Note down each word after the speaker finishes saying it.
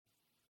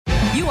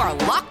You are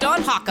Locked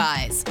On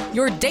Hawkeyes,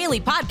 your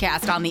daily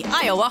podcast on the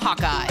Iowa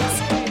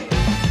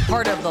Hawkeyes.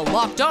 Part of the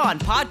Locked On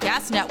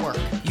Podcast Network,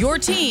 your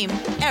team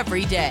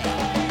every day.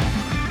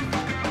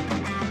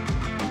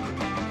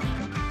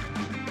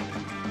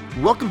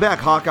 Welcome back,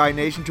 Hawkeye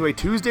Nation, to a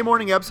Tuesday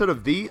morning episode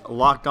of the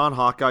Locked On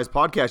Hawkeyes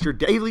podcast, your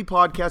daily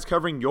podcast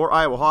covering your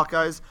Iowa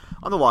Hawkeyes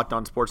on the Locked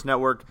On Sports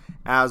Network.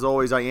 As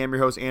always, I am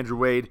your host, Andrew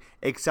Wade.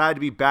 Excited to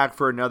be back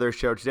for another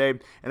show today.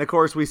 And of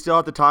course, we still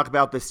have to talk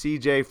about the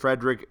CJ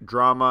Frederick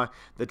drama,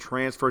 the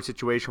transfer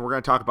situation. We're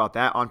going to talk about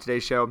that on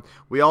today's show.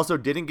 We also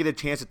didn't get a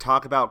chance to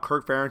talk about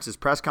Kirk Ferentz's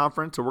press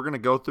conference, so we're going to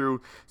go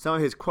through some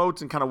of his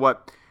quotes and kind of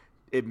what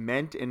it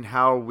meant and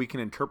how we can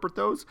interpret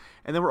those.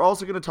 And then we're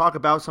also going to talk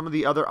about some of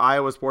the other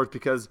Iowa sports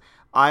because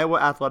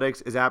Iowa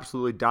athletics is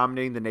absolutely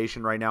dominating the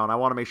nation right now, and I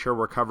want to make sure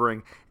we're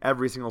covering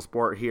every single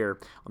sport here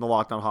on the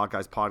Locked On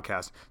Hawkeyes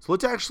podcast. So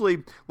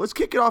let's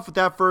kick it off with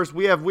that first.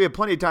 We have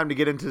plenty of time to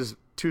get into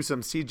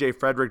some CJ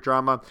Frederick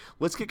drama.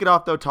 Let's kick it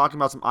off, though, talking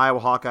about some Iowa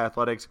Hawkeye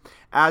athletics.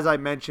 As I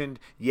mentioned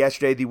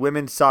yesterday, the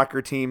women's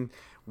soccer team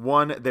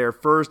won their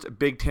first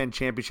Big Ten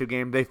championship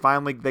game. They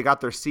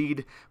got their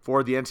seed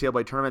for the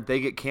NCAA tournament.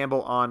 They get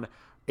Campbell on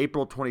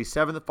April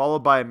 27th, followed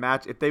by a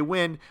match, if they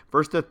win,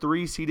 versus the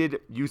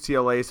 3-seeded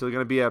UCLA. So they're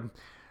going to be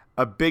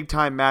a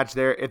big-time match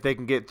there if they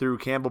can get through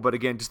Campbell. But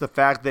again, just the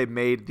fact they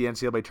made the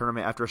NCAA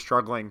tournament after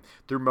struggling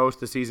through most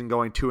of the season,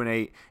 going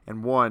 2-8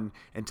 and 1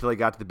 until they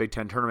got to the Big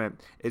Ten tournament,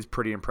 is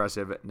pretty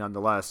impressive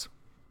nonetheless.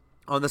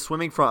 On the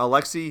swimming front,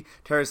 Alexei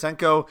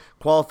Tarasenko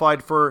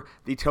qualified for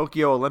the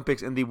Tokyo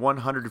Olympics in the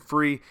 100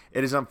 free.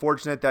 It is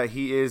unfortunate that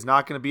he is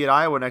not going to be at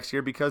Iowa next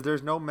year because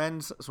there's no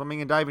men's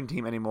swimming and diving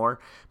team anymore.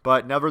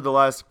 But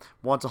nevertheless,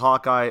 once a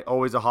Hawkeye,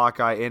 always a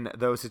Hawkeye in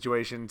those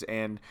situations,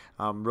 and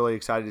I'm really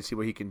excited to see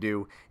what he can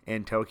do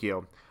in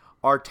Tokyo.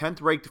 Our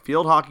 10th-ranked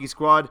field hockey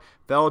squad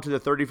fell to the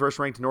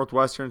 31st-ranked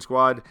Northwestern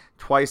squad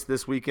twice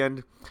this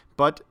weekend.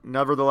 But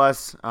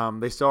nevertheless,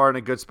 they still are in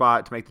a good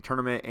spot to make the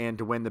tournament and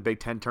to win the Big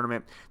Ten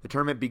tournament. The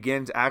tournament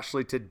begins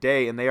actually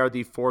today, and they are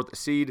the 4th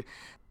seed.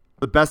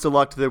 The best of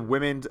luck to the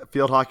women's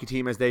field hockey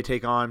team as they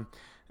take on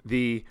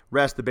the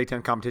rest of the Big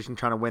Ten competition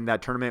trying to win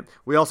that tournament.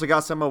 We also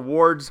got some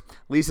awards.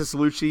 Lisa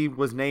Salucci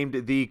was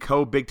named the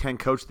co-Big Ten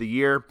Coach of the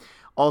Year.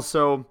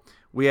 Also,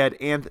 we had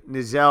Anth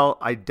Nizel.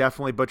 I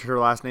definitely butchered her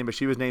last name, but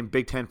she was named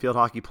Big Ten Field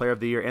Hockey Player of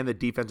the Year and the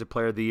Defensive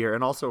Player of the Year,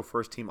 and also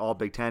First Team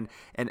All-Big Ten.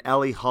 And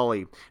Ellie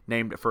Hawley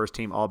named First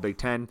Team All-Big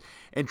Ten.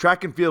 In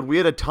track and field, we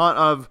had a ton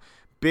of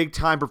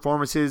big-time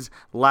performances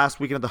last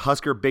weekend at the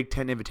Husker Big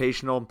Ten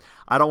Invitational.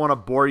 I don't want to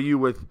bore you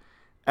with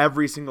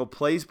every single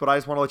place, but I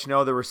just want to let you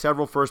know there were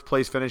several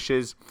first-place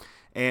finishes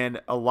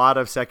and a lot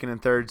of second and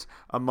thirds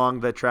among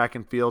the track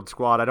and field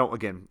squad.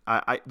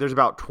 There's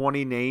about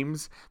 20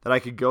 names that I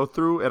could go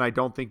through, and I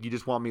don't think you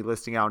just want me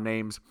listing out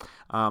names,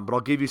 but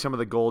I'll give you some of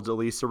the golds at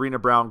least. Serena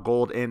Brown,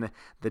 gold in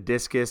the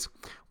discus.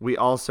 We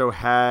also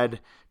had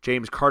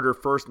James Carter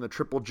first in the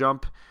triple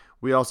jump.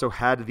 We also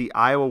had the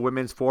Iowa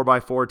women's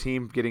 4x4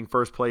 team getting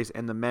first place,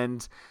 and the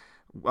men's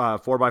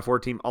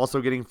 4x4 team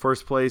also getting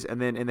first place.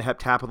 And then in the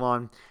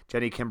heptathlon,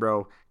 Jenny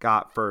Kimbrough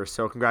got first.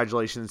 So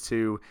congratulations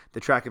to the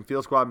track and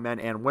field squad, men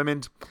and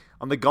women.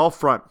 On the golf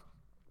front,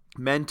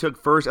 men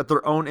took first at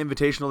their own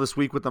invitational this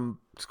week with a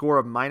score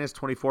of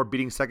 -24,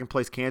 beating second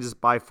place Kansas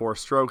by 4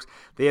 strokes.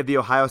 They have the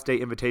Ohio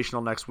State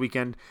Invitational next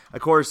weekend. Of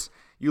course,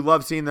 you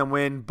love seeing them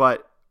win,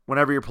 but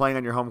whenever you're playing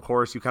on your home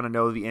course, you kind of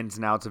know the ins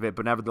and outs of it.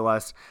 But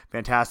nevertheless,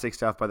 fantastic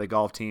stuff by the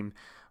golf team.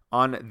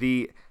 On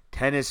the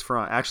tennis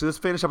front. Actually, let's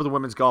finish up with the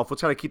women's golf. Let's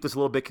try to keep this a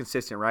little bit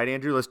consistent, right,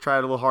 Andrew? Let's try it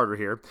a little harder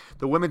here.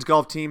 The women's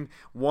golf team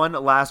won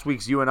last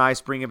week's UNI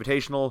Spring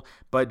Invitational,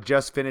 but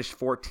just finished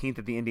 14th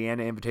at the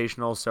Indiana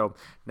Invitational, so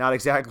not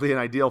exactly an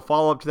ideal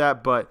follow-up to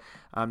that, but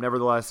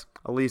nevertheless,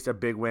 at least a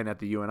big win at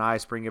the UNI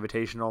Spring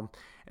Invitational.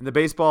 In the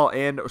baseball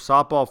and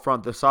softball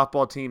front, the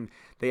softball team,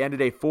 they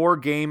ended a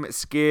 4-game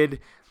skid.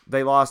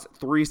 They lost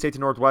 3 to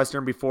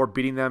Northwestern before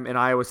beating them in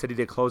Iowa City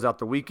to close out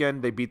the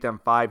weekend. They beat them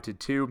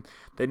 5-2.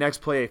 They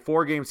next play a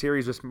 4-game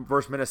series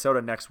versus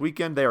Minnesota next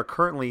weekend. They are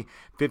currently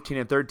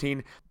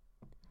 15-13.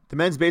 The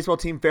men's baseball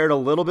team fared a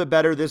little bit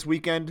better this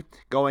weekend,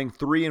 going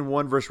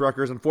 3-1 versus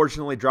Rutgers,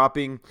 unfortunately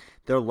dropping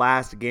their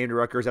last game to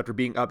Rutgers after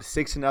being up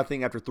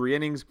 6-0 after 3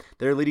 innings.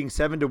 They're leading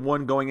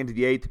 7-1 going into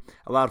the 8th,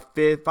 allowed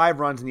 5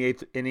 runs in the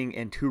 8th inning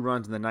and 2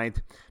 runs in the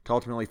 9th to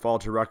ultimately fall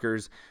to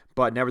Rutgers.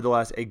 But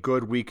nevertheless, a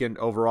good weekend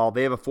overall.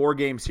 They have a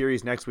 4-game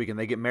series next week, and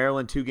they get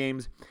Maryland 2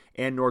 games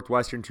and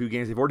Northwestern 2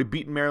 games. They've already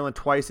beaten Maryland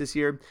twice this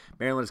year.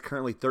 Maryland is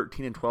currently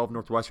 13-12.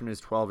 Northwestern is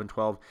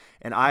 12-12.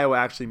 And Iowa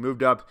actually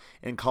moved up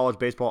in college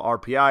baseball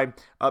RPI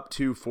up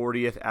to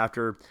 40th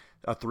after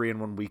a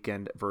 3-1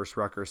 weekend versus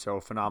Rutgers. So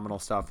phenomenal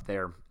stuff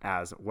there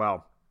as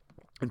well.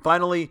 And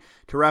finally,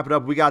 to wrap it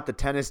up, we got the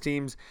tennis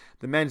teams.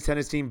 The men's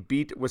tennis team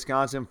beat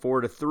Wisconsin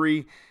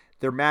 4-3.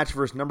 Their match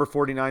versus number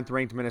 49th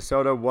ranked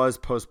Minnesota was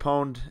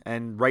postponed,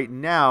 and right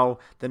now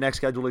the next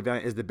scheduled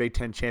event is the Big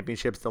Ten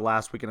Championships the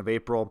last weekend of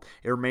April.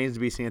 It remains to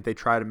be seen if they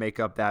try to make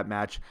up that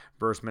match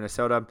versus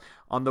Minnesota.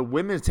 On the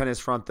women's tennis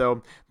front,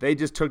 though, they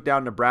just took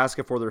down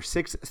Nebraska for their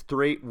 6th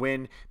straight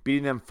win,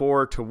 beating them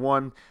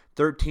 4-1.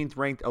 13th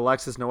ranked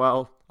Alexa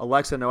Noel,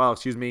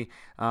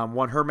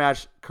 won her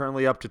match,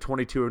 currently up to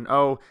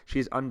 22-0.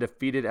 She's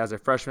undefeated as a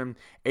freshman.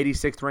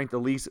 86th ranked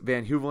Elise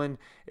Van Huvelen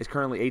is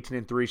currently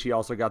 18-3. She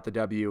also got the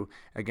W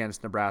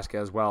against Nebraska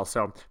as well.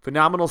 So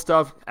phenomenal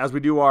stuff as we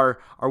do our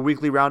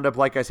weekly roundup.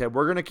 Like I said,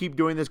 we're going to keep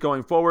doing this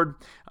going forward.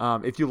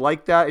 If you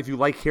like that, if you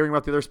like hearing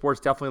about the other sports,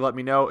 definitely let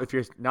me know. If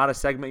you're not a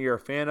segment you're a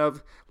fan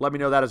of, let me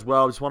know that as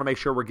well. Just want to make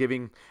sure we're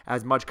giving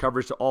as much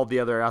coverage to all the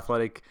other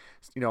athletics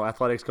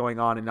going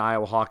on in the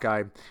Iowa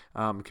Hawkeye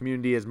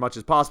community as much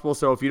as possible.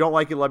 So if you don't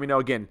like it, let me know.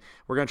 Again,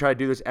 we're going to try to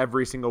do this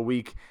every single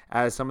week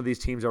as some of these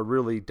teams are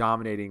really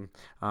dominating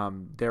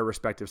their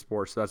respective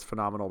sports. So that's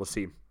phenomenal to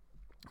see.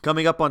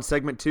 Coming up on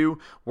segment 2,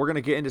 we're going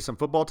to get into some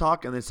football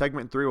talk, and then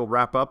segment 3 will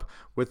wrap up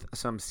with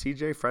some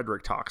CJ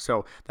Frederick talk.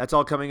 So that's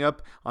all coming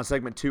up on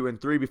segment 2 and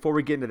 3. Before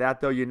we get into that,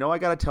 though, I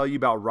got to tell you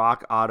about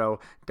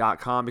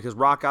RockAuto.com, because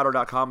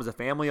RockAuto.com is a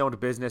family-owned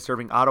business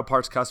serving auto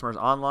parts customers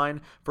online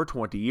for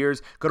 20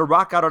 years. Go to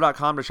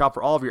RockAuto.com to shop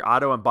for all of your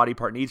auto and body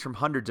part needs from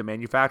hundreds of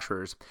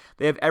manufacturers.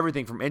 They have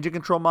everything from engine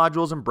control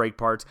modules and brake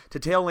parts to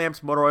tail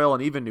lamps, motor oil,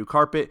 and even new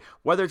carpet.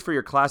 Whether it's for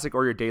your classic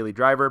or your daily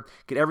driver,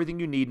 get everything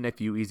you need in a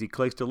few easy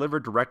clicks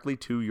delivered directly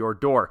to your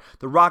door.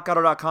 The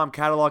RockAuto.com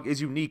catalog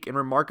is unique and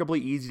remarkably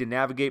easy to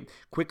navigate.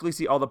 Quickly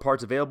see all the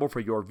parts available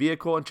for your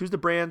vehicle and choose the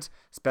brands,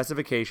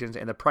 specifications,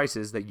 and the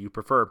prices that you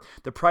prefer.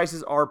 The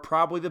prices are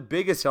probably the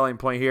biggest selling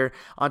point here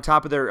on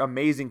top of their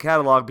amazing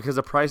catalog, because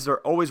the prices are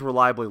always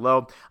reliably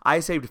low. I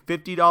saved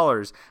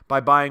 $50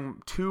 by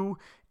buying 2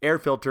 air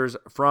filters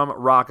from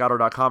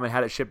RockAuto.com and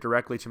had it shipped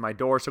directly to my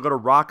door. So go to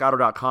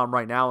RockAuto.com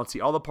right now and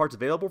see all the parts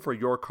available for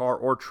your car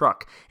or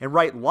truck. And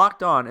write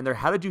Locked On in their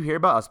How Did You Hear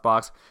About Us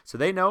box so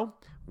they know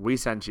we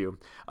sent you.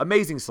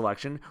 Amazing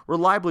selection,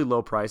 reliably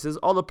low prices,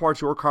 all the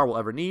parts your car will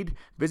ever need.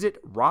 Visit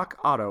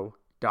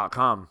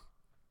RockAuto.com.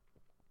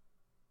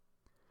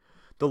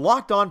 The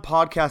Locked On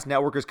Podcast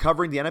Network is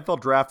covering the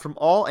NFL Draft from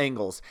all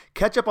angles.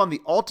 Catch up on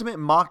the Ultimate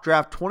Mock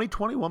Draft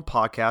 2021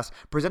 podcast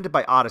presented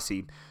by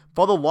Odyssey.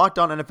 Follow Locked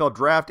On NFL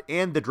Draft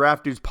and the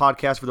Draft Dudes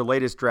podcast for the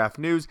latest draft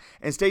news,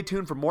 and stay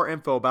tuned for more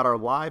info about our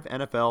live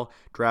NFL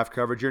draft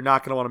coverage. You're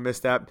not going to want to miss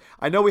that.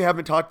 I know we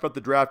haven't talked about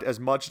the draft as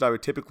much as I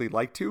would typically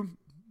like to,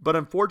 but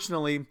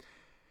unfortunately,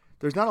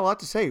 there's not a lot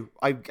to say.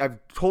 I've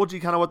told you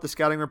kind of what the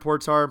scouting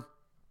reports are.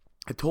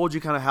 I told you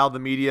kind of how the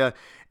media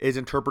is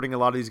interpreting a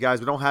lot of these guys.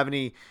 We don't have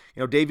any,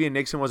 Davian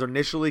Nixon was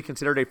initially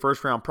considered a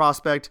first-round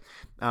prospect,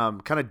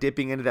 kind of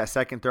dipping into that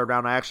second, third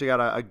round. I actually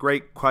got a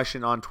great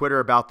question on Twitter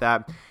about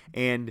that.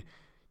 And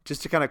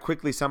just to kind of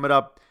quickly sum it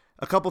up,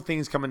 a couple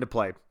things come into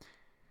play.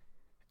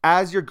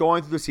 As you're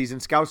going through the season,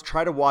 scouts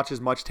try to watch as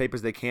much tape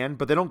as they can,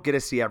 but they don't get to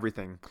see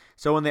everything.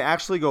 So when they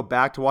actually go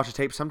back to watch the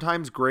tape,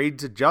 sometimes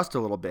grades adjust a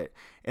little bit.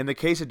 In the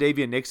case of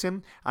Davian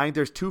Nixon, I think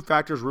there's 2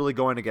 factors really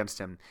going against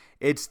him.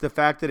 It's the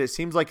fact that it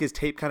seems like his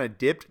tape kind of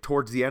dipped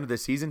towards the end of the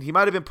season. He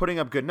might have been putting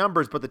up good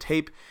numbers, but the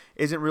tape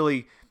isn't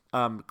really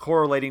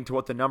correlating to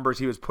what the numbers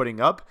he was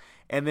putting up.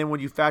 And then when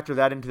you factor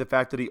that into the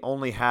fact that he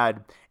only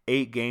had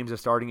 8 games of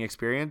starting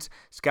experience,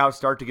 scouts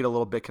start to get a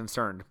little bit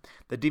concerned.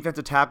 The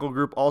defensive tackle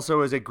group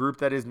also is a group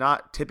that is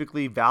not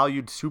typically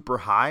valued super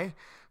high,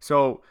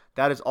 so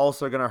that is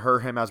also going to hurt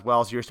him as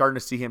well. So you're starting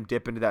to see him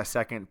dip into that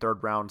second,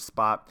 third round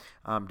spot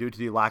due to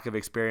the lack of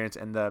experience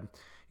and the,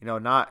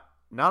 not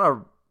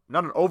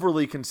an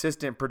overly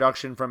consistent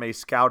production from a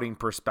scouting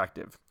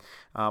perspective.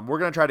 We're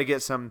going to try to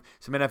get some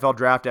NFL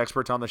draft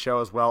experts on the show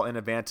as well in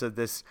advance of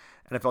this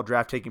NFL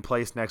draft taking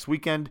place next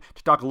weekend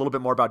to talk a little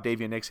bit more about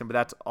Davian Nixon, but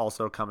that's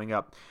also coming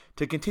up.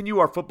 To continue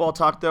our football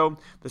talk, though,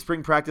 the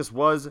spring practice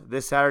was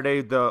this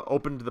Saturday, the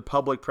open to the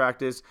public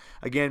practice.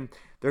 Again,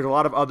 there's a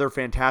lot of other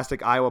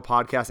fantastic Iowa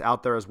podcasts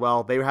out there as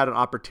well. They had an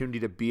opportunity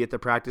to be at the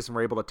practice and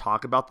were able to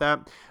talk about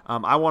that.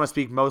 I want to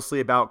speak mostly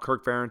about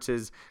Kirk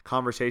Ferentz's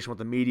conversation with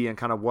the media and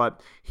kind of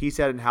what he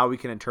said and how we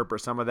can interpret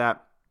some of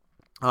that.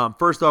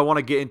 First, though, I want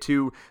to get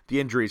into the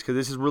injuries because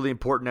this is really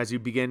important as you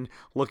begin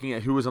looking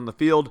at who was on the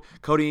field.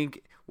 Cody Inc.,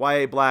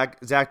 Y.A.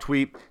 Black, Zach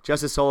Tweet,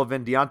 Justice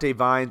Sullivan, Deontay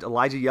Vines,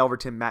 Elijah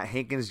Yelverton, Matt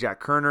Hankins, Jack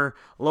Kerner,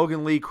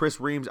 Logan Lee,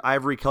 Chris Reams,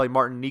 Ivory, Kelly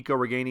Martin, Nico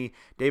Reganey,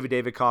 David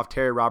Davidkoff,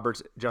 Terry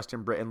Roberts,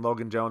 Justin Britt, and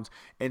Logan Jones.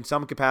 In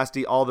some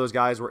capacity, all those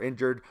guys were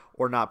injured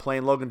or not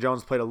playing. Logan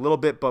Jones played a little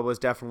bit but was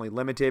definitely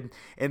limited.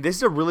 And this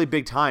is a really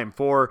big time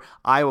for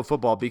Iowa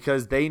football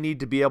because they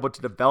need to be able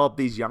to develop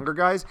these younger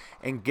guys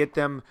and get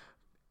them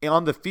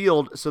on the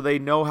field so they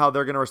know how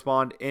they're going to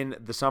respond in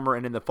the summer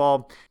and in the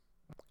fall.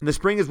 And the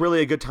spring is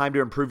really a good time to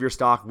improve your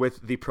stock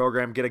with the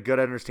program, get a good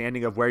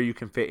understanding of where you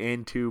can fit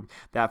into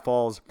that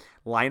fall's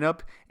lineup.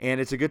 And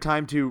it's a good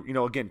time to,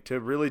 again,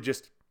 to really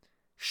just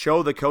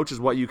show the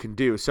coaches what you can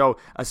do. So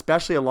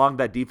especially along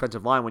that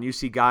defensive line, when you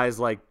see guys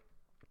like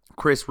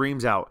Chris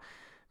Reams out,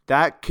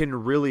 that can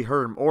really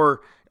hurt him,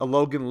 or a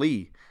Logan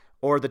Lee,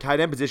 or the tight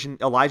end position,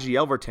 Elijah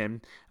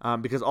Yelverton,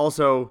 because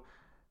also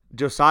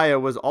Josiah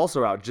was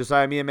also out.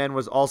 Josiah Miamen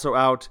was also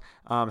out,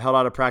 held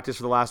out of practice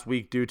for the last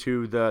week due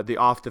to the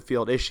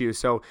off-the-field issue.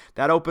 So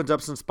that opens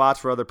up some spots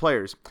for other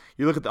players.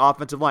 You look at the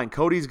offensive line.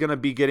 Cody's going to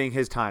be getting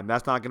his time.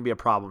 That's not going to be a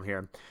problem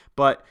here.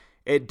 But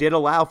it did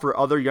allow for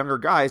other younger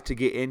guys to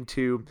get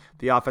into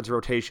the offensive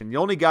rotation. The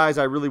only guys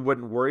I really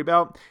wouldn't worry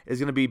about is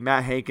going to be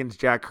Matt Hankins,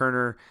 Jack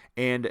Kerner,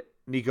 and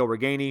Nico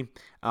Reganey,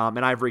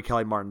 and Ivory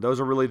Kelly-Martin. Those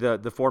are really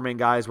the four main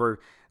guys where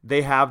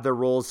they have their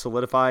roles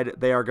solidified.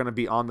 They are going to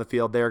be on the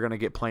field. They are going to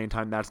get playing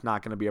time. That's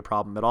not going to be a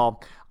problem at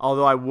all.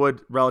 Although I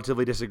would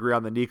relatively disagree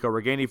on the Nico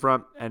Reganey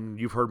front, and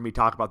you've heard me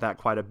talk about that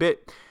quite a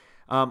bit.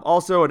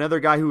 Also, another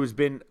guy who has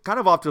been kind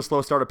of off to a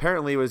slow start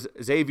apparently was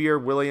Xavier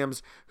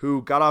Williams,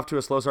 who got off to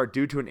a slow start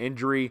due to an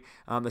injury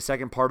the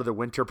second part of the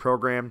winter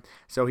program.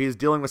 So he's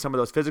dealing with some of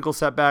those physical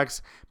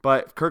setbacks,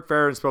 but Kirk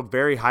Ferentz spoke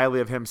very highly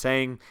of him,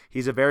 saying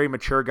he's a very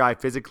mature guy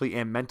physically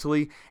and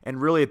mentally.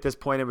 And really at this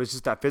point, it was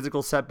just that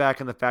physical setback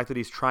and the fact that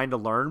he's trying to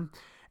learn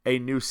a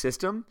new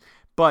system,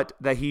 but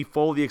that he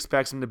fully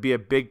expects him to be a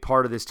big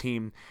part of this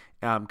team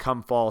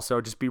come fall. So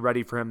just be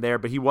ready for him there.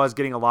 But he was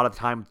getting a lot of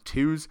time with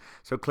twos,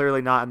 so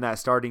clearly not in that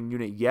starting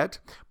unit yet.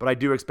 But I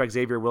do expect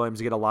Xavier Williams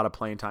to get a lot of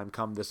playing time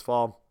come this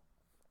fall.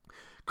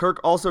 Kirk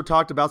also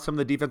talked about some of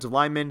the defensive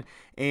linemen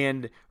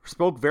and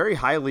spoke very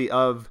highly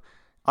of,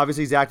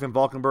 obviously, Zach Van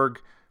Valkenburg,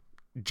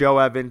 Joe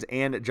Evans,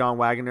 and John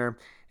Wagner,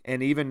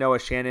 and even Noah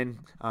Shannon.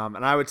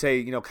 And I would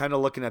say, kind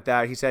of looking at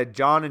that, he said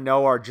John and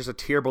Noah are just a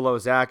tier below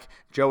Zach.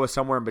 Joe is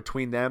somewhere in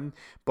between them.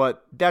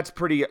 But that's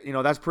pretty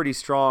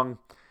strong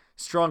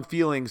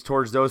feelings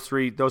towards those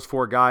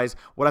four guys.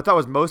 What I thought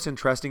was most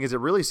interesting is it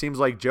really seems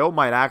like Joe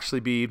might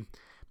actually be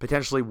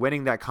potentially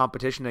winning that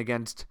competition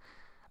against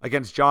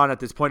John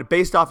at this point,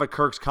 based off of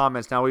Kirk's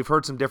comments. Now, we've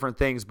heard some different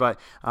things, but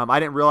I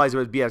didn't realize it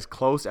would be as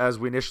close as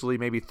we initially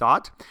maybe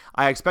thought.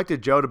 I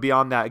expected Joe to be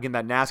on that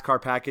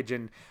NASCAR package,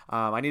 and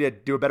I need to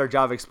do a better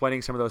job of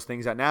explaining some of those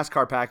things. That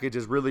NASCAR package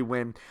is really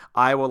when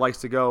Iowa likes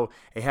to go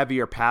a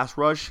heavier pass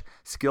rush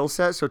skill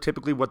set. So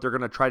typically what they're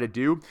going to try to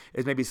do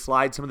is maybe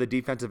slide some of the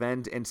defensive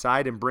ends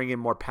inside and bring in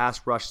more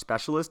pass rush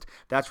specialists.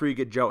 That's where you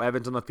get Joe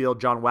Evans on the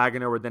field. John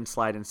Wagner would then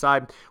slide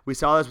inside. We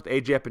saw this with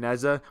A.J.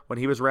 Epineza when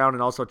he was around,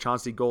 and also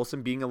Chauncey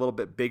Golson being a little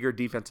bit bigger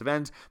defensive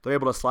ends. They're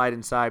able to slide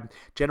inside,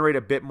 generate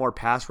a bit more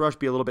pass rush,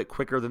 be a little bit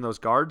quicker than those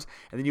guards,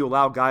 and then you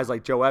allow guys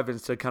like Joe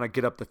Evans to kind of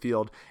get up the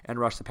field and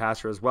rush the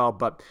passer as well.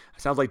 But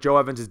it sounds like Joe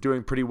Evans is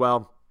doing pretty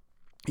well.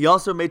 He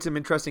also made some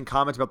interesting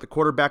comments about the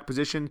quarterback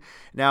position.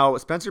 Now,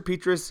 Spencer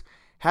Petras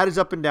had his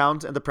up and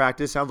downs in the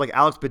practice. Sounds like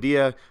Alex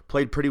Padilla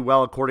played pretty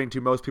well according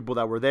to most people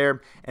that were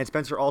there. And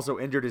Spencer also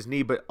injured his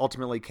knee, but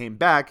ultimately came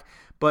back.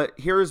 But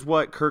here's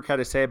what Kirk had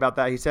to say about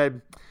that. He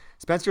said,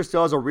 Spencer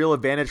still has a real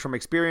advantage from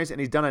experience, and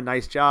he's done a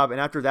nice job. And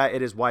after that,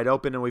 it is wide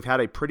open, and we've had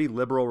a pretty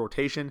liberal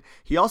rotation.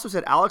 He also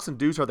said Alex and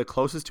Deuce are the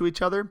closest to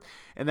each other,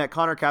 and that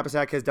Connor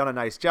Kapisak has done a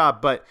nice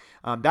job. But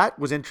that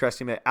was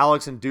interesting that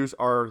Alex and Deuce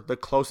are the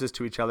closest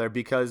to each other,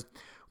 because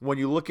when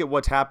you look at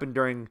what's happened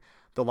during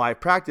the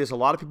live practice, a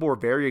lot of people were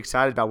very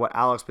excited about what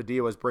Alex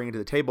Padilla was bringing to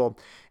the table.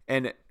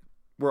 And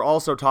we're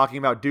also talking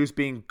about Deuce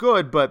being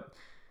good, but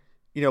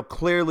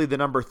clearly the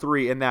number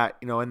 3 in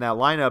that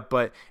lineup,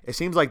 but it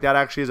seems like that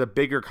actually is a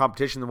bigger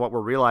competition than what we're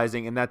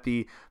realizing, and that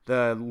the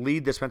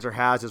lead that Spencer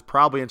has is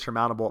probably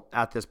insurmountable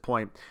at this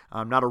point.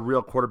 Not a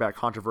real quarterback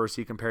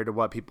controversy compared to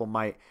what people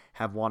might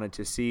have wanted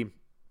to see.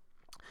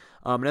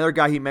 Another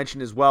guy he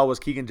mentioned as well was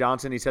Keegan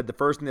Johnson. He said the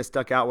first thing that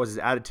stuck out was his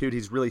attitude.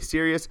 He's really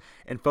serious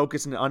and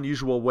focused in an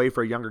unusual way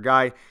for a younger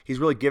guy. He's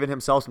really given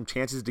himself some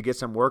chances to get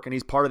some work, and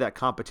he's part of that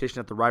competition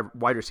at the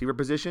wide receiver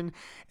position.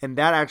 And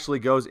that actually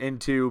goes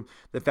into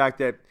the fact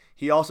that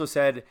he also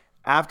said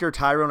after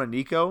Tyrone and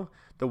Nico,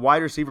 the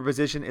wide receiver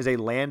position is a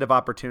land of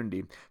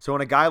opportunity. So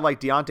when a guy like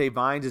Deontay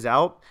Vines is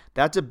out,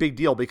 that's a big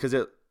deal because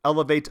it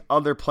elevates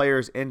other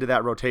players into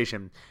that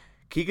rotation.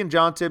 Keegan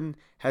Johnson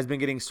has been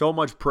getting so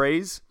much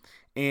praise,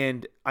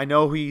 and I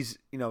know he's,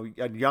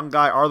 a young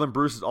guy. Arlen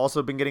Bruce has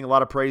also been getting a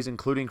lot of praise,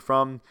 including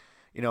from,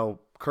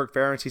 Kirk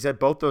Ferentz. He said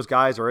both those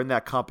guys are in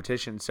that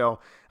competition. So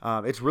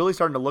it's really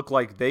starting to look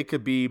like they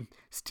could be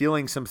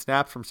stealing some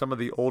snaps from some of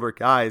the older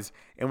guys,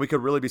 and we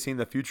could really be seeing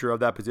the future of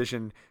that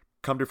position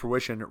come to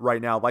fruition right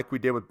now, like we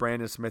did with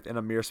Brandon Smith and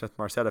Amir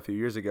Smith-Marset a few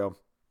years ago.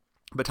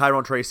 But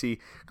Tyrone Tracy,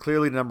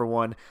 clearly the number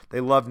 1. They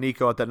love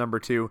Nico at that number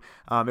 2.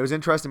 It was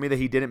interesting to me that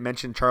he didn't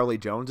mention Charlie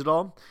Jones at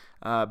all.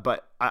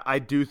 But I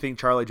do think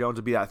Charlie Jones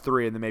would be at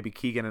 3, and then maybe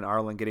Keegan and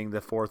Arlen getting the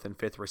 4th and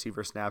 5th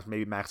receiver snaps,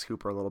 maybe Max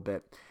Cooper a little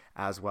bit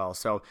as well.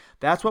 So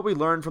that's what we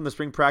learned from the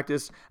spring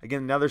practice.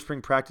 Again, another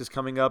spring practice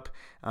coming up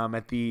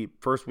at the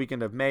first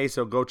weekend of May,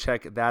 so go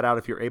check that out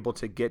if you're able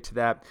to get to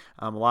that.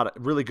 A lot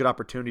of really good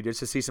opportunity just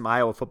to see some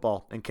Iowa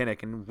football in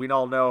Kinnick, and we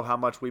all know how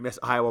much we miss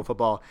Iowa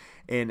football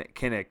in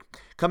Kinnick.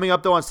 Coming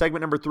up, though, on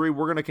segment number 3,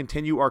 we're going to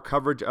continue our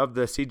coverage of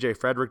the C.J.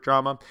 Frederick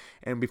drama.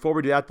 And before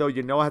we do that, though,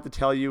 I have to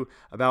tell you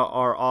about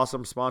our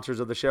awesome sponsors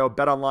of the show,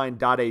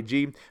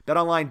 BetOnline.ag.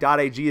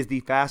 BetOnline.ag is the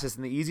fastest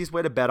and the easiest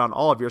way to bet on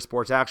all of your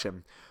sports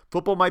action.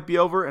 Football might be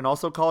over, and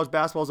also college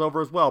basketball is over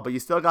as well, but you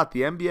still got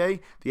the NBA,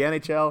 the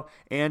NHL,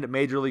 and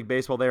Major League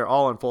Baseball. They are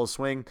all in full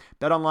swing.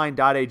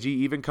 BetOnline.ag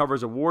even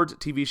covers awards,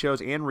 TV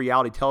shows, and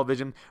reality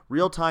television.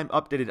 Real-time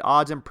updated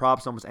odds and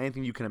props on almost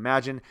anything you can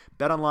imagine.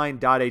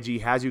 BetOnline.ag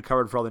has you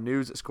covered for all the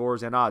news,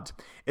 scores, and odds.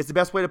 It's the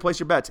best way to place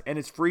your bets, and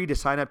it's free to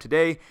sign up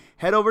today.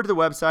 Head over to the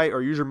website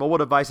or use your mobile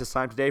device to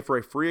sign up today for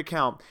a free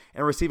account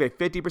and receive a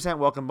 50%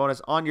 welcome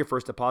bonus on your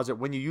first deposit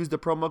when you use the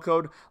promo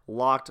code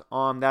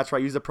LOCKEDON. That's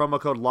right, use the promo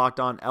code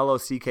LOCKEDON,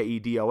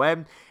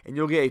 LOCKEDON, and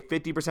you'll get a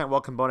 50%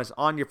 welcome bonus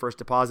on your first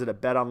deposit at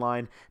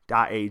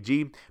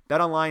betonline.ag.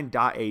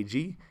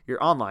 Betonline.ag,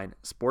 your online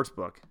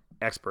sportsbook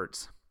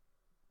experts.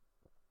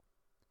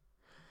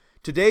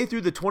 Today through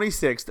the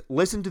 26th,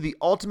 listen to the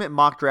Ultimate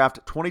Mock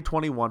Draft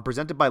 2021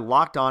 presented by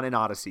Locked On and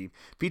Odyssey,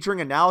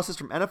 featuring analysis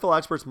from NFL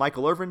experts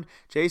Michael Irvin,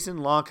 Jason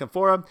La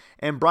Canfora,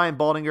 and Brian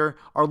Baldinger,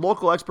 our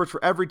local experts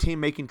for every team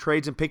making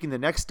trades and picking the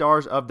next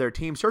stars of their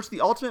team. Search the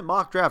Ultimate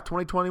Mock Draft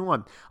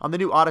 2021 on the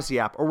new Odyssey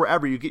app or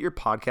wherever you get your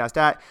podcast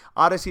at.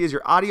 Odyssey is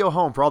your audio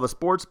home for all the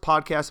sports,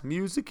 podcasts,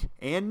 music,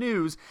 and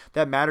news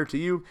that matter to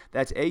you.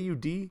 That's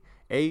AUDACY.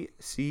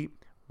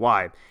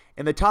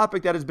 And the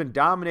topic that has been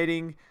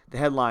dominating the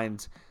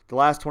headlines the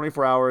last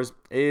 24 hours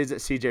is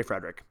CJ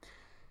Frederick.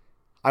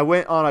 I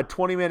went on a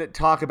 20-minute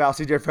talk about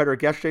CJ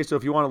Frederick yesterday, so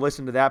if you want to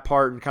listen to that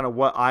part and kind of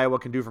what Iowa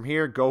can do from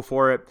here, go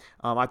for it.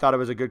 I thought it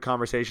was a good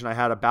conversation I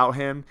had about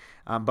him.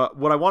 But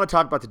what I want to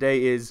talk about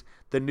today is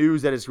the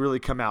news that has really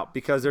come out,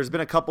 because there's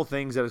been a couple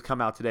things that has come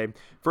out today.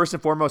 First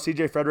and foremost,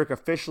 CJ Frederick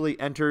officially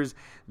enters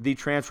the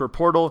transfer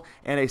portal,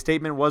 and a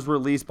statement was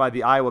released by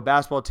the Iowa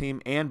basketball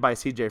team and by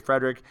CJ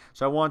Frederick.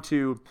 So I want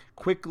to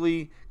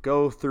quickly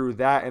go through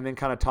that and then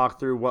kind of talk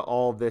through what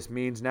all of this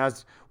means. And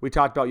as we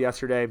talked about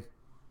yesterday,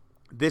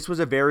 this was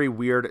a very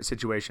weird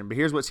situation, but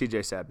here's what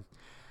CJ said.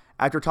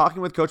 After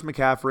talking with Coach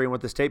McCaffrey and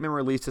with the statement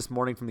released this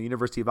morning from the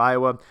University of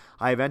Iowa,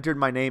 I have entered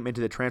my name into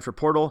the transfer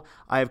portal.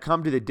 I have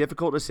come to the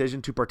difficult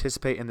decision to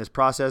participate in this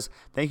process.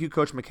 Thank you,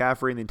 Coach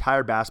McCaffrey and the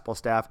entire basketball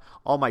staff,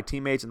 all my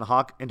teammates and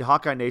to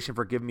Hawkeye Nation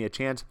for giving me a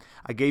chance.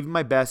 I gave you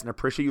my best and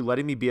appreciate you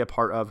letting me be a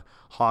part of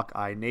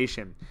Hawkeye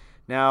Nation.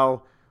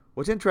 Now,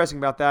 what's interesting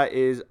about that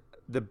is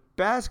the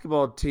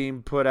basketball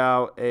team put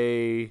out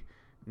a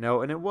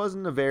note, and it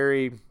wasn't a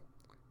very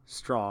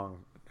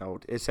strong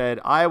note. It said,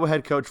 Iowa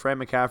head coach Fran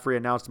McCaffrey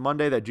announced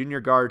Monday that junior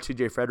guard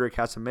CJ Frederick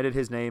has submitted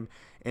his name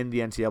in the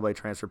NCAA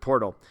transfer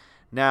portal.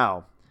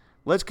 Now,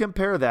 let's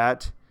compare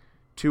that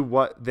to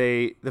what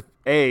they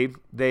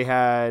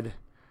had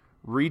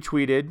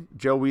retweeted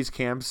Joe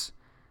Wieskamp's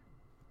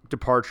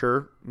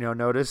departure,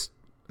 notice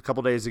a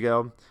couple days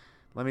ago.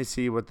 Let me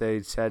see what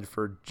they said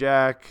for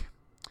Jack.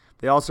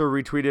 They also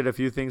retweeted a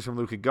few things from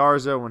Luka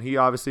Garza when he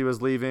obviously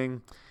was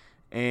leaving.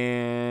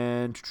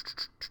 And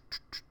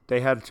they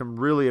had some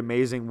really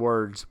amazing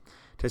words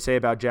to say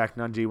about Jack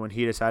Nunge when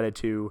he decided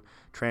to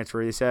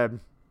transfer. They said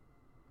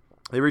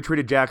they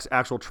retweeted Jack's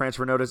actual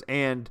transfer notice,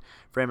 and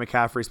Fran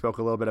McCaffrey spoke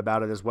a little bit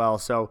about it as well.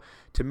 So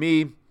to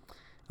me,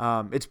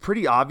 it's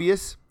pretty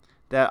obvious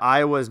that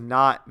Iowa's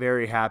not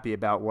very happy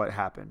about what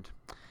happened.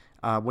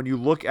 When you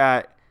look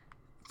at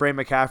Fran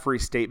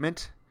McCaffrey's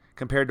statement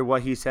compared to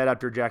what he said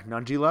after Jack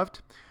Nunge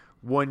left,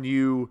 when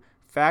you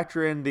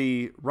factor in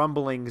the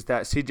rumblings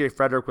that CJ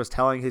Frederick was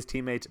telling his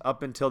teammates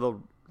up until the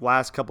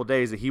last couple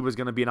days that he was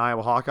going to be an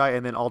Iowa Hawkeye,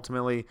 and then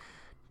ultimately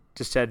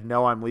just said,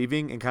 no, I'm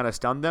leaving, and kind of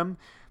stunned them.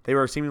 They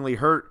were seemingly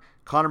hurt.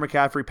 Connor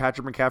McCaffrey,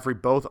 Patrick McCaffrey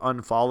both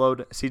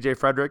unfollowed CJ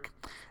Frederick.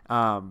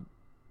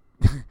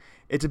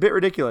 It's a bit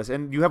ridiculous.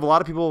 And you have a lot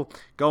of people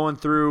going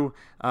through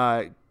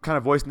kind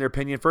of voicing their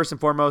opinion. First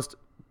and foremost,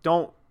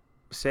 don't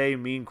say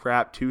mean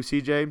crap to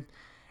CJ.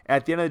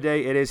 At the end of the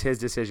day, it is his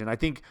decision. I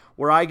think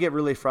where I get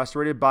really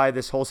frustrated by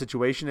this whole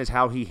situation is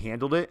how he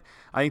handled it.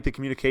 I think the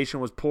communication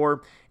was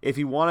poor. If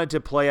he wanted to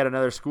play at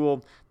another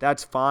school,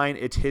 that's fine.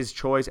 It's his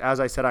choice.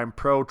 As I said, I'm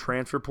pro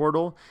transfer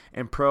portal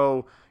and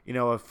pro,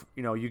 if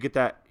you get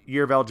that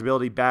year of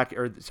eligibility back,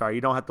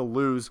 you don't have to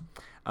lose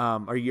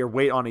or you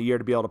wait on a year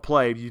to be able to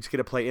play. You just get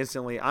to play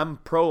instantly. I'm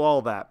pro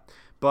all that.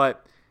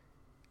 But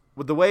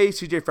with the way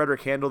CJ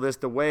Frederick handled this,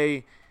 the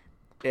way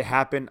it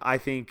happened, I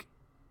think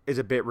is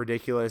a bit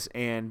ridiculous,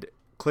 and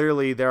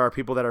clearly there are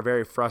people that are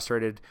very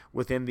frustrated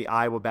within the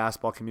Iowa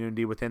basketball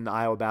community, within the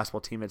Iowa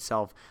basketball team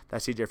itself, that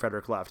CJ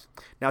Frederick left.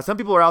 Now, some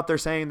people are out there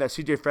saying that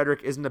CJ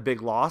Frederick isn't a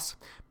big loss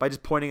by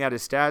just pointing at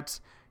his stats.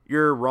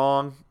 You're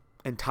wrong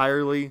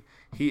entirely.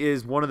 He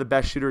is one of the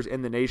best shooters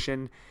in the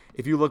nation.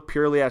 If you look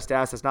purely at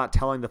stats, that's not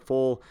telling the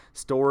full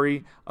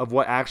story of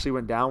what actually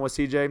went down with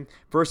CJ.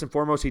 First and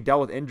foremost, he dealt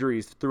with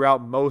injuries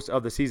throughout most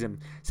of the season.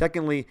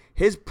 Secondly,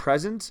 his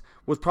presence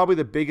was probably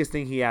the biggest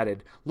thing he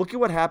added. Look at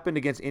what happened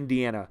against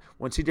Indiana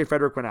when CJ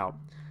Frederick went out.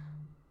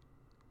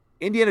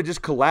 Indiana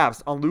just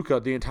collapsed on Luka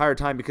the entire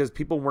time because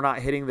people were not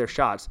hitting their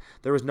shots.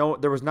 There was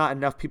not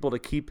enough people to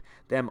keep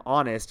them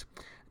honest.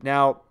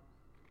 Now,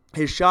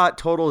 his shot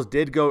totals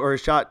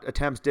his shot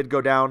attempts did go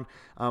down.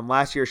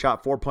 Last year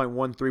shot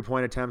 4.1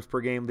 3-point attempts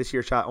per game. This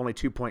year shot only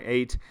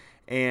 2.8,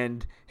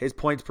 and his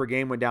points per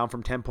game went down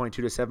from 10.2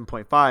 to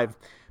 7.5.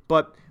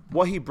 But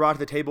what he brought to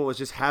the table was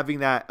just having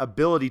that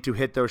ability to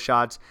hit those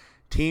shots.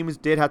 Teams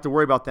did have to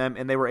worry about them,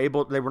 and they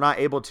were not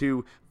able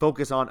to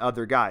focus on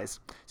other guys.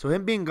 So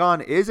him being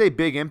gone is a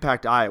big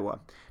impact to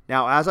Iowa.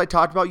 Now, as I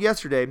talked about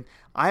yesterday,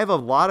 I have a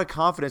lot of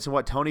confidence in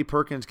what Tony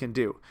Perkins can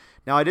do.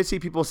 Now, I did see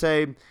people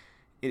say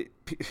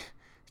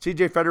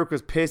C.J. Frederick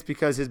was pissed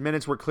because his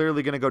minutes were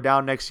clearly going to go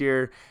down next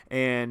year,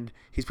 and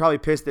he's probably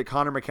pissed that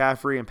Connor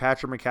McCaffrey and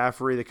Patrick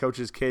McCaffrey, the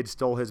coach's kid,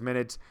 stole his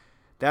minutes.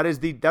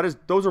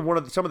 Those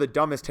are some of the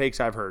dumbest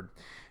takes I've heard.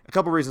 A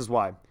couple reasons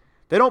why.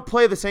 They don't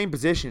play the same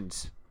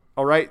positions.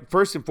 All right,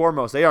 first and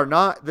foremost, they are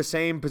not the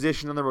same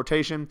position in the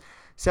rotation.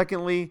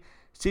 Secondly,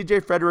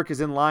 C.J. Frederick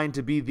is in line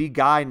to be the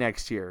guy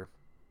next year.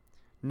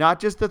 Not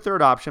just the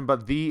third option,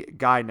 but the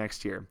guy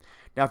next year.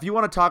 Now, if you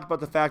want to talk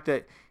about the fact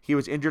that he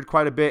was injured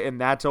quite a bit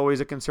and that's always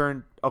a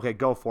concern, okay,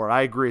 go for it.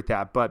 I agree with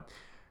that. But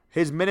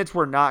his minutes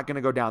were not going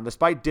to go down.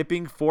 Despite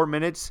dipping 4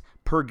 minutes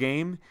per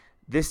game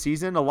this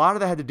season, a lot of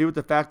that had to do with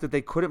the fact that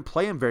they couldn't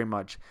play him very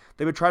much.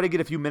 They would try to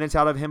get a few minutes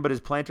out of him, but his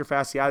plantar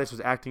fasciitis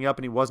was acting up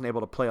and he wasn't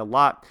able to play a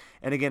lot.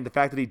 And again, the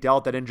fact that he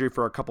dealt that injury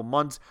for a couple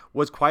months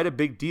was quite a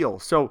big deal.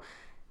 So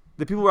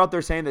the people who are out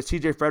there saying that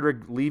C.J. Frederick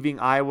leaving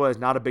Iowa is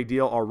not a big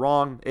deal are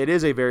wrong. It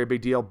is a very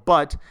big deal,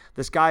 but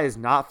the sky is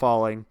not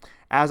falling.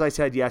 As I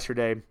said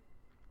yesterday,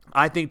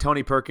 I think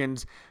Tony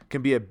Perkins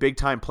can be a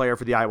big-time player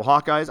for the Iowa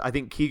Hawkeyes. I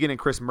think Keegan and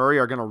Chris Murray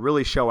are going to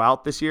really show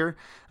out this year,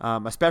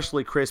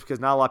 especially Chris, because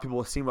not a lot of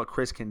people have seen what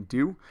Chris can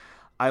do.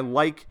 I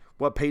like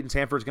what Peyton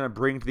Sanford is going to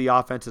bring to the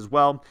offense as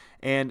well.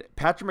 And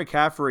Patrick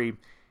McCaffrey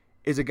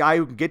is a guy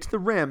who can get to the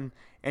rim,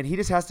 and he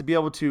just has to be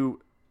able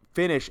to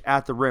finish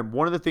at the rim.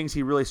 One of the things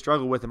he really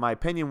struggled with, in my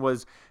opinion,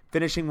 was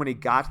finishing when he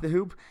got to the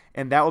hoop,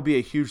 and that will be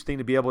a huge thing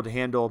to be able to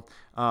handle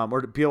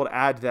or to be able to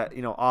add to that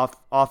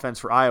offense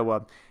for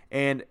Iowa.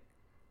 And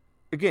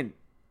again,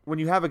 when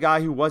you have a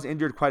guy who was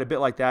injured quite a bit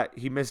like that,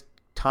 he missed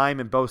time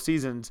in both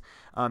seasons,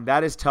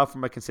 that is tough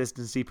from a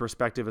consistency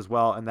perspective as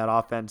well in that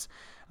offense.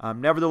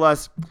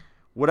 Nevertheless,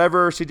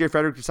 whatever C.J.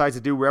 Frederick decides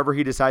to do, wherever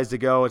he decides to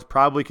go, it's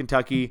probably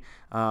Kentucky.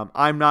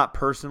 I'm not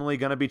personally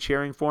going to be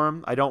cheering for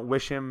him. I don't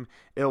wish him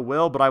ill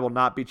will, but I will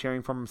not be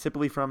cheering for him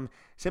simply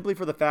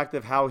for the fact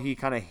of how he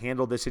kind of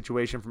handled this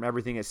situation, from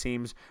everything it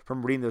seems,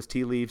 from reading those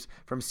tea leaves,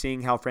 from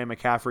seeing how Fran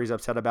McCaffrey is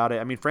upset about it.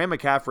 I mean, Fran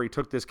McCaffrey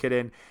took this kid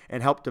in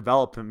and helped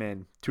develop him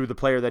into the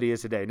player that he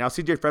is today. Now,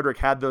 C.J. Frederick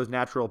had those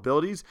natural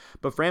abilities,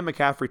 but Fran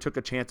McCaffrey took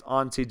a chance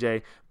on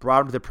C.J.,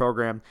 brought him to the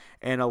program,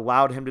 and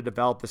allowed him to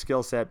develop the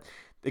skill set.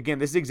 Again,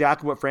 this is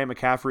exactly what Fran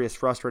McCaffrey is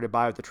frustrated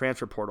by with the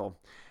transfer portal.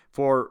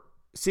 For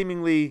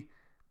seemingly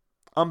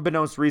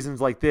unbeknownst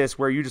reasons like this,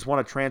 where you just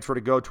want to transfer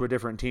to go to a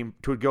different team,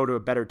 to go to a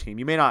better team.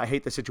 You may not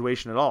hate the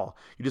situation at all.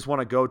 You just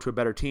want to go to a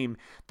better team.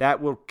 That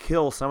will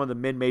kill some of the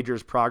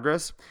mid-majors'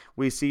 progress.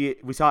 We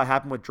saw it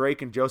happen with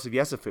Drake and Joseph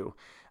Yesufu.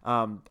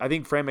 I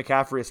think Fran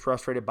McCaffrey is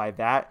frustrated by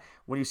that.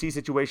 When you see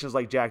situations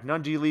like Jack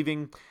Nunge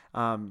leaving,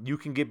 you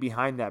can get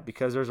behind that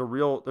because there's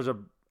a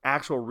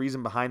actual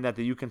reason behind that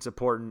you can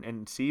support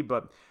and see.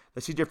 But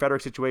the C.J.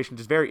 Frederick situation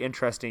is very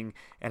interesting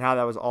and how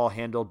that was all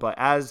handled. But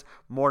as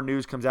more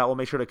news comes out, we'll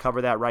make sure to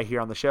cover that right here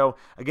on the show.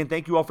 Again,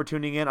 thank you all for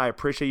tuning in. I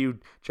appreciate you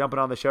jumping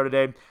on the show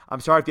today. I'm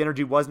sorry if the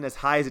energy wasn't as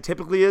high as it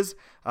typically is.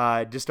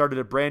 I just started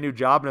a brand new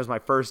job and it was my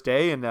first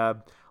day, and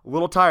a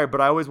little tired,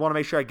 but I always want to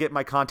make sure I get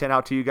my content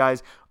out to you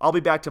guys. I'll be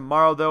back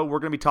tomorrow, though. We're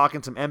going to be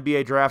talking some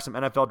NBA draft, some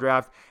NFL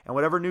draft, and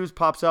whatever news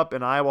pops up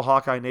in Iowa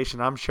Hawkeye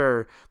Nation, I'm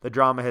sure the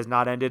drama has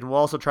not ended. And we'll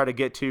also try to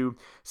get to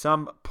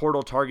some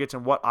portal targets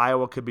and what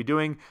Iowa could be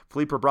doing.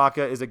 Philippe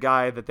Braca is a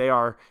guy that they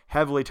are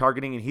heavily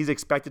targeting, and he's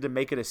expected to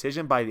make a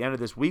decision by the end of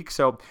this week,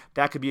 so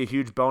that could be a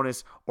huge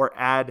bonus or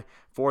add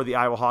for the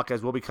Iowa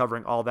Hawkeyes. We'll be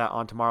covering all that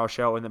on tomorrow's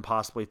show and then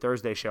possibly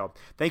Thursday's show.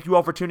 Thank you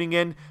all for tuning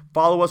in.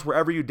 Follow us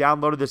wherever you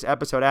downloaded this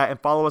episode at, and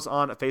follow us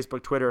on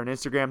Facebook, Twitter, and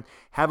Instagram.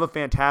 Have a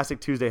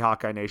fantastic Tuesday,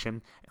 Hawkeye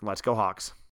Nation, and let's go Hawks.